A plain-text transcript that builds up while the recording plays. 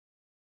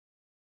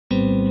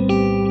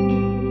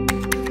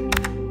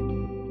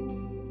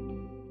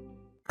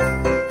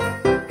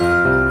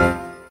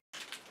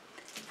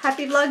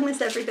Happy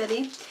Vlogmas,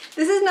 everybody.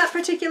 This is not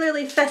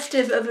particularly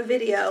festive of a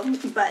video,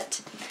 but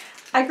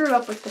I grew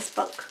up with this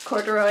book,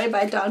 Corduroy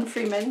by Don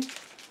Freeman,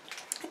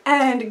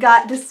 and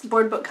got this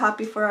board book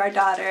copy for our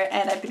daughter,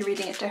 and I've been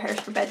reading it to her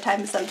for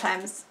bedtime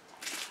sometimes.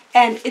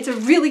 And it's a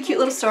really cute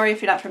little story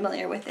if you're not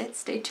familiar with it.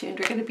 Stay tuned.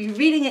 We're going to be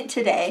reading it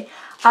today,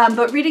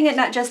 but reading it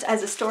not just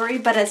as a story,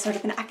 but as sort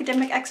of an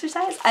academic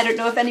exercise. I don't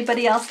know if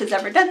anybody else has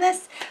ever done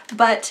this,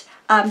 but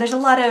there's a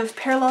lot of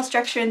parallel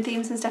structure and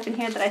themes and stuff in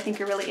here that I think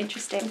are really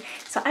interesting.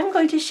 So I'm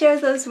going to share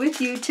those with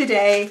you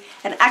today,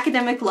 an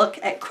academic look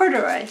at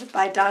Corduroy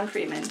by Don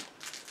Freeman.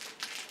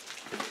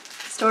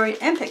 Story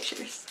and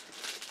pictures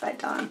by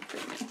Don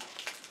Freeman.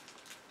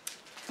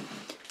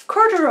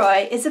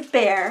 Corduroy is a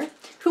bear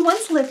who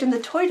once lived in the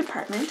toy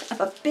department of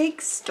a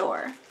big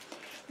store.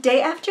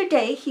 Day after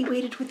day, he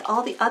waited with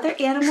all the other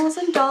animals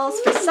and dolls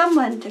for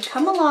someone to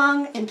come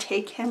along and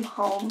take him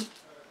home.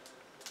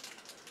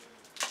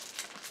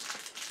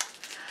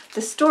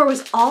 The store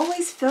was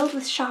always filled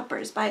with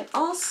shoppers buying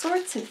all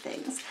sorts of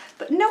things,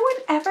 but no one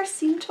ever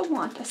seemed to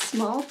want a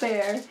small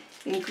bear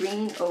in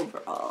green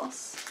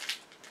overalls.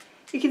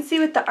 You can see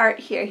with the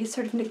art here, he's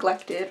sort of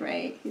neglected,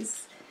 right?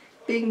 He's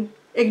being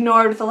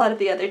ignored with a lot of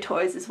the other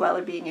toys as well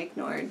are being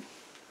ignored.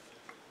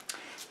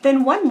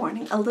 Then one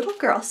morning, a little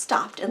girl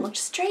stopped and looked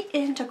straight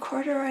into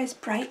Corduroy's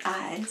bright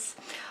eyes.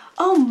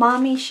 "Oh,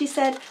 Mommy," she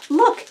said,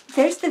 "look,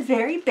 there's the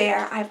very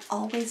bear I've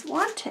always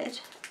wanted."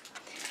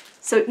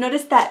 So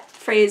notice that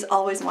phrase,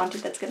 always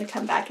wanted, that's going to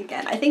come back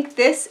again. I think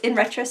this, in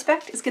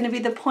retrospect, is going to be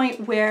the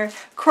point where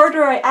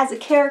Corduroy as a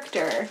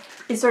character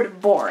is sort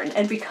of born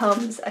and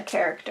becomes a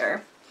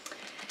character.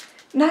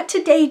 "Not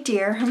today,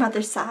 dear," her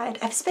mother sighed.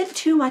 "I've spent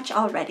too much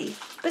already.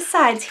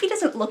 Besides, he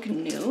doesn't look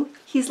new.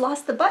 He's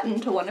lost the button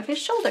to one of his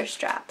shoulder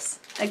straps."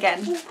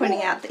 Again,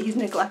 pointing out that he's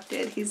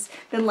neglected. He's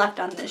been left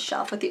on this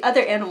shelf with the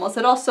other animals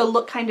that also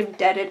look kind of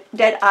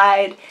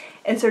dead-eyed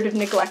and sort of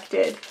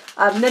neglected.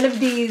 None of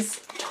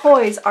these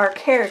toys are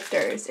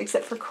characters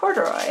except for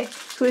Corduroy,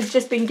 who has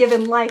just been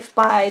given life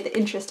by the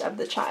interest of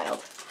the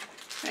child.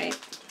 Right?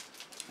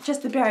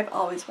 "Just the bear I've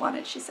always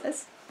wanted," she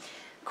says.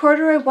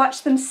 Corduroy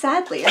watched them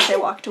sadly as they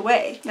walked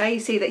away. Now you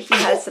see that he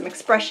has some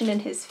expression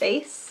in his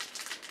face,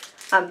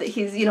 that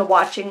he's,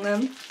 watching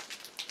them.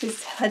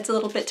 His head's a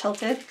little bit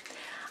tilted.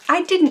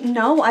 "I didn't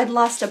know I'd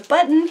lost a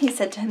button," he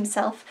said to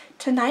himself.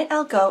 "Tonight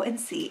I'll go and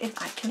see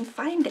if I can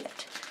find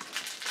it."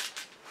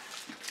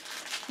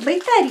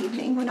 Late that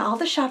evening, when all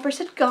the shoppers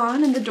had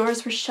gone and the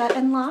doors were shut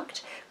and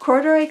locked,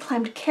 Corduroy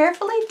climbed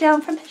carefully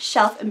down from his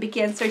shelf and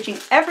began searching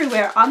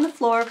everywhere on the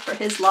floor for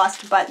his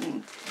lost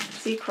button.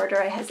 See,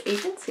 Corduroy has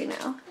agency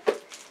now.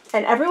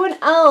 And everyone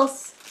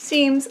else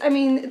seems,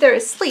 they're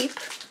asleep,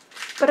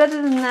 but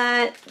other than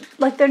that,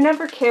 they're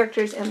never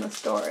characters in the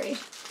story.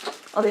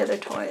 All the other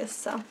toys,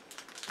 so.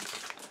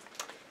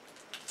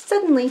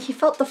 Suddenly, he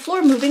felt the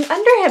floor moving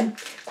under him.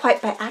 Quite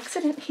by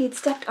accident, he had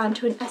stepped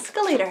onto an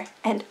escalator,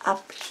 and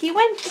up he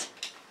went.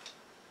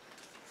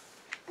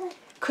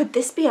 Could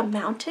this be a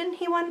mountain,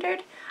 he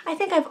wondered. I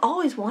think I've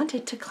always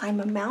wanted to climb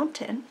a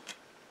mountain.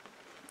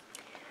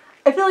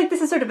 I feel like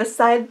this is sort of a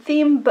side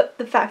theme, but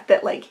the fact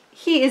that,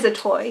 he is a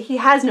toy. He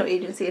has no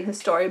agency in his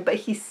story, but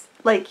he's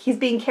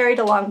being carried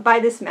along by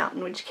this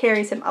mountain, which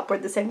carries him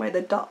upward the same way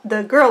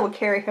the girl will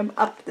carry him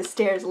up the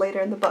stairs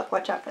later in the book.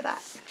 Watch out for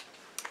that.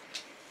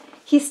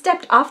 He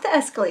stepped off the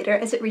escalator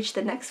as it reached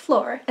the next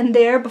floor, and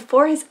there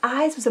before his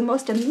eyes was a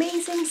most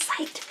amazing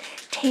sight.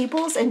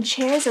 Tables and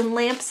chairs and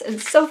lamps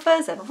and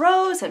sofas and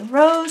rows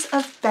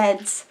of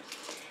beds.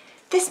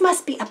 "This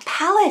must be a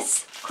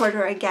palace,"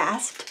 Corduroy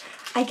gasped.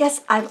 "I guess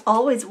I've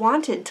always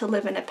wanted to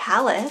live in a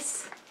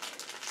palace."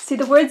 See,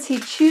 the words he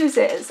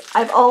chooses,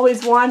 "I've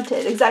always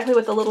wanted," exactly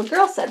what the little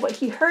girl said, what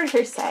he heard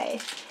her say.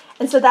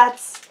 And so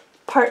that's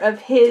part of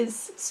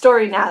his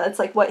story now. That's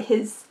what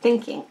his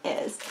thinking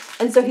is.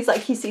 And so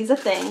he sees a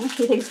thing.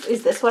 He thinks,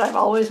 is this what I've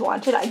always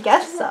wanted? I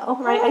guess so,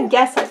 right? I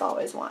guess I've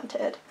always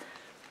wanted.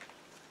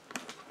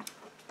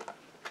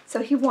 So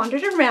he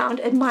wandered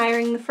around,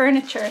 admiring the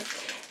furniture.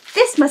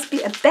 "This must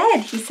be a bed,"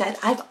 he said.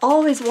 "I've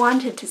always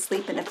wanted to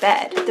sleep in a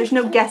bed." There's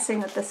no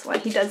guessing with this one.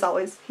 He has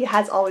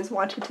always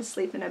wanted to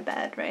sleep in a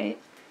bed, right?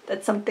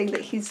 That's something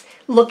that he's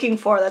looking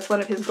for. That's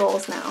one of his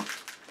goals now.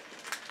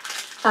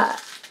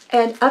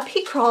 And up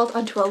he crawled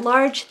onto a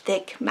large,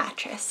 thick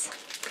mattress.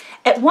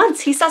 At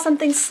once he saw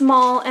something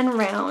small and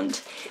round.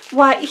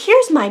 "Why,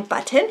 here's my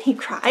button," he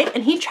cried,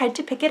 and he tried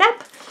to pick it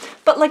up.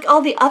 But like all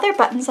the other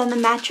buttons on the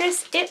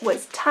mattress, it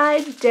was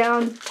tied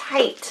down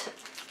tight.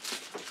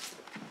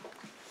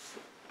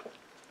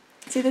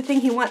 See, the thing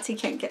he wants he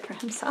can't get for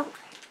himself.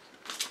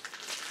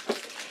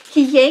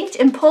 He yanked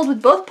and pulled with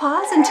both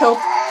paws until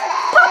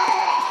pop!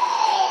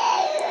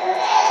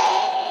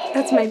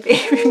 That's my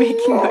baby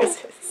making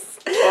noises.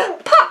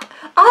 Pop!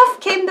 Off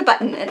came the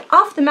button, and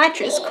off the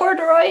mattress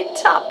Corduroy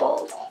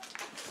toppled.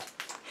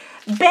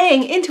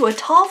 Bang into a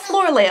tall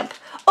floor lamp.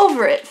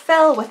 Over it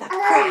fell with a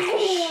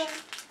crash.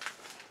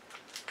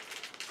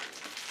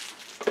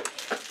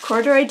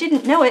 Corduroy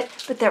didn't know it,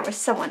 but there was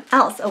someone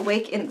else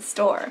awake in the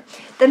store.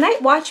 The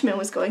night watchman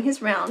was going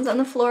his rounds on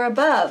the floor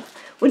above.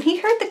 When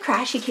he heard the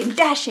crash, he came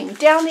dashing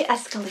down the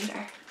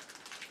escalator.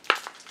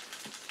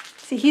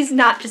 See, he's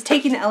not just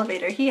taking the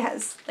elevator. He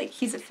has, like,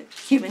 he's a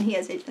human. He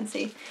has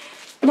agency.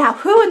 Now,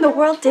 who in the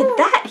world did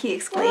that? He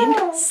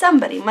exclaimed.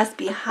 Somebody must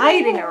be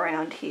hiding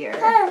around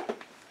here.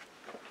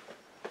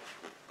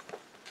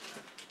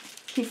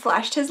 He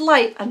flashed his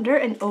light under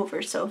and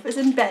over sofas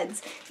and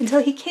beds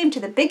until he came to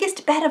the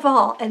biggest bed of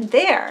all, and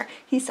there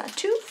he saw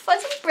 2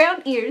 fuzzy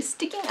brown ears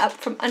sticking up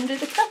from under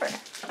the cover.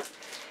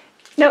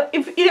 Now,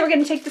 if either we're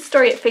going to take the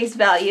story at face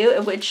value,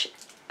 in which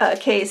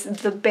case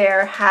the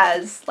bear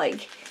has,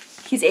 like,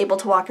 he's able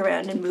to walk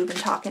around and move and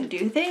talk and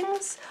do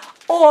things,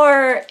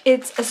 or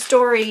it's a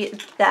story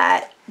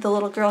that the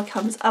little girl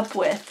comes up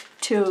with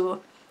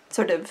to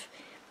sort of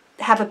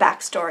have a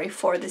backstory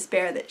for this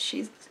bear that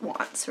she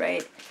wants,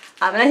 right?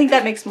 And I think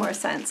that makes more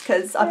sense,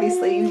 because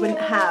obviously you wouldn't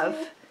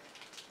have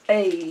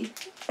a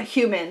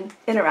human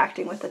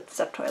interacting with a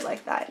stuffed toy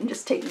like that and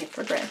just taking it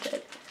for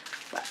granted.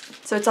 But,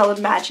 so it's all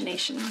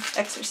imagination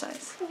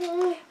exercise.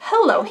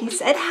 Hello, he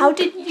said. How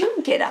did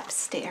you get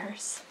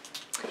upstairs?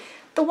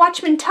 The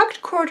watchman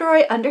tucked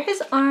Corduroy under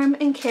his arm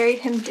and carried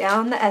him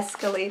down the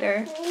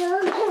escalator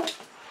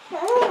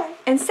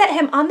and set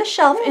him on the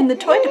shelf in the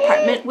toy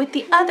department with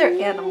the other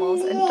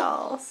animals and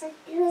dolls.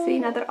 See,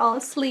 now they're all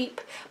asleep.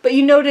 But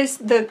you notice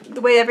the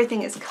way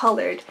everything is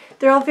colored.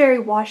 They're all very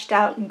washed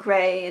out and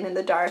gray and in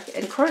the dark.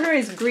 And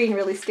Corduroy's green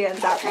really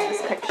stands out in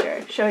this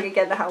picture, showing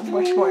again how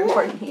much more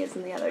important he is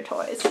than the other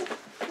toys.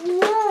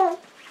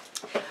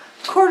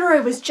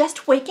 Corduroy was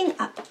just waking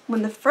up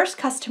when the first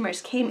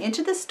customers came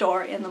into the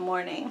store in the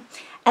morning.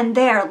 And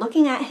there,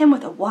 looking at him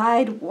with a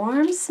wide,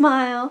 warm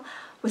smile,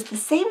 was the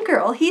same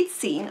girl he'd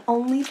seen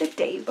only the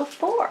day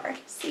before.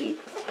 See?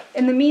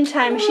 In the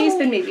meantime, she's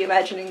been maybe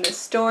imagining this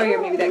story,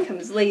 or maybe that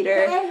comes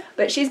later,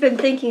 but she's been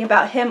thinking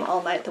about him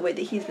all night the way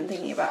that he's been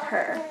thinking about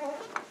her.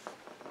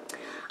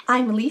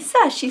 I'm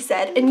Lisa, she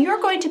said, and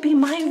you're going to be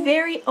my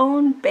very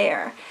own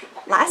bear.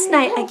 Last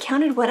night I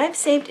counted what I've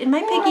saved in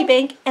my piggy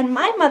bank, and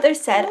my mother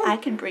said I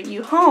could bring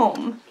you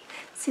home.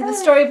 See, the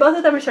story, both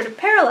of them are sort of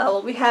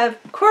parallel. We have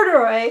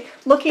Corduroy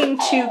looking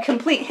to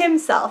complete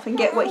himself and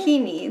get what he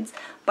needs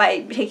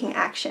by taking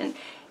action.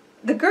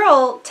 The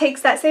girl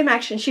takes that same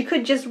action. She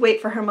could just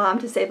wait for her mom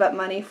to save up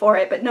money for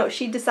it, but no,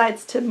 she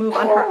decides to move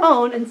on her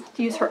own and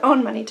use her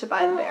own money to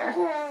buy the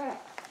bear.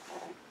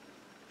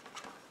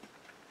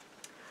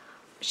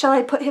 Shall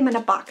I put him in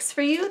a box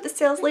for you? The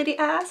sales lady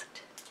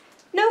asked.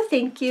 No,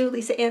 thank you,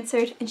 Lisa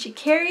answered, and she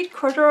carried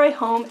Corduroy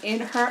home in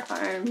her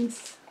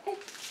arms.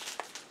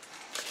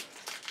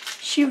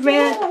 She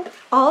ran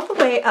all the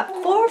way up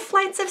 4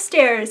 flights of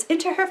stairs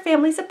into her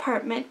family's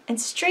apartment and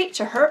straight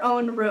to her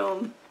own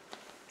room.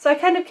 So I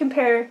kind of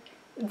compare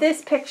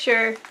this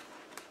picture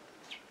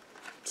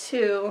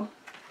to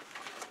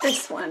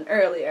this one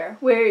earlier,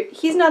 where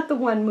he's not the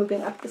one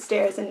moving up the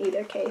stairs in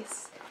either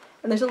case.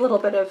 And there's a little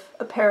bit of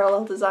a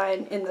parallel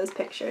design in those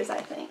pictures,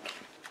 I think.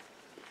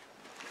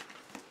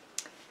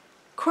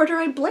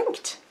 Corduroy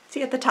blinked.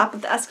 See, at the top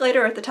of the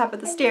escalator or at the top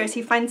of the stairs,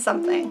 he finds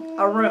something,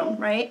 a room,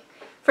 right?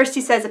 First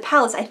he says, a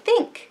palace. I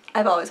think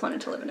I've always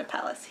wanted to live in a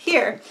palace.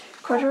 Here,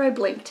 Corduroy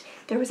blinked.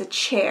 There was a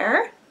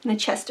chair and a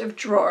chest of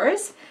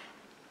drawers,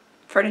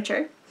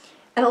 furniture,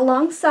 and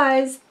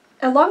alongside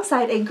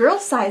a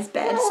girl-sized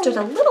bed stood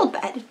a little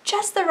bed,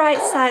 just the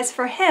right size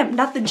for him,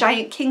 not the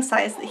giant king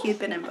size that he had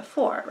been in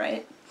before,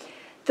 right?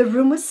 The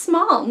room was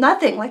small,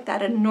 nothing like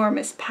that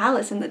enormous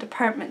palace in the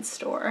department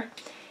store.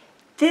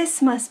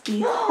 This must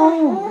be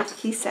home,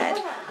 he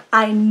said.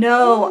 I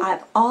know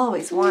I've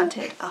always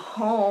wanted a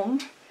home.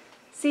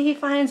 See, he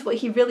finds what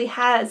he really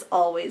has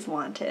always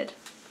wanted.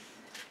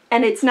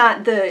 And it's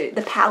not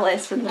the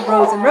palace and the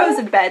rows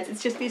of beds,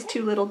 it's just these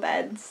 2 little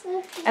beds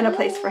and a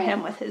place for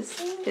him with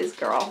his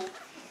girl.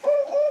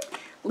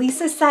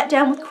 Lisa sat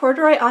down with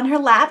Corduroy on her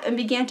lap and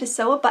began to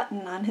sew a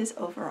button on his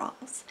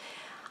overalls.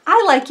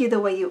 I like you the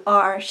way you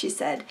are, she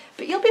said,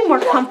 but you'll be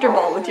more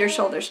comfortable with your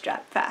shoulder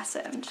strap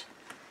fastened.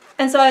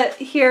 And so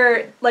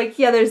here, like,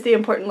 yeah, there's the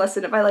important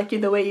lesson of I like you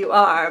the way you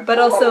are, but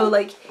also,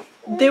 like,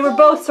 they were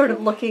both sort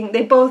of looking,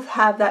 they both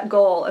have that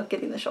goal of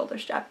getting the shoulder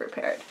strap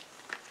repaired,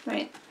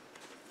 right?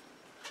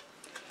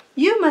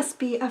 You must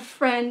be a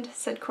friend,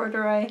 said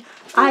Corduroy.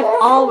 I've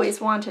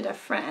always wanted a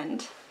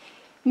friend.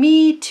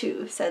 Me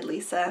too, said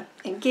Lisa,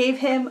 and gave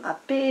him a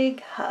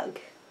big hug.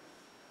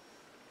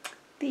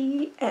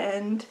 The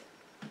end.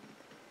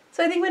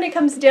 So I think when it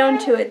comes down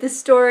to it, this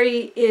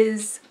story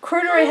is,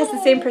 Corduroy has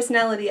the same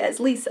personality as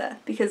Lisa,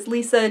 because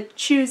Lisa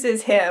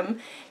chooses him,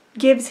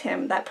 gives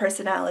him that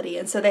personality,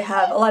 and so they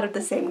have a lot of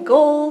the same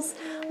goals,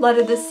 a lot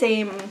of the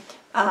same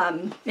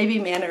maybe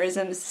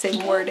mannerisms,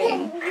 same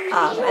wording,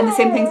 and the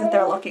same things that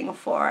they're looking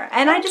for.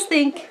 And I just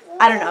think,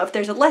 I don't know if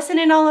there's a lesson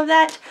in all of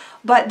that,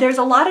 but there's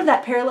a lot of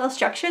that parallel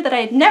structure that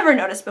I had never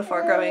noticed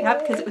before growing up,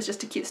 because it was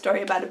just a cute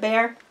story about a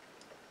bear.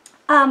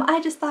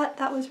 I just thought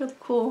that was really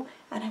cool,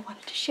 and I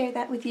wanted to share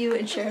that with you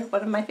and share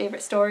one of my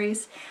favorite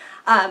stories.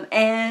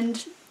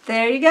 And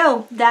there you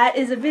go. That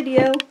is a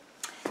video,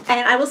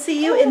 and I will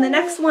see you in the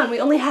next one. We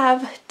only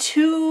have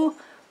 2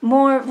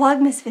 more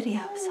Vlogmas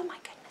videos. Oh my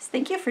goodness.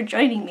 Thank you for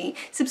joining me.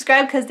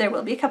 Subscribe because there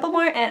will be a couple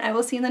more, and I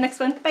will see you in the next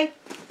one. Bye!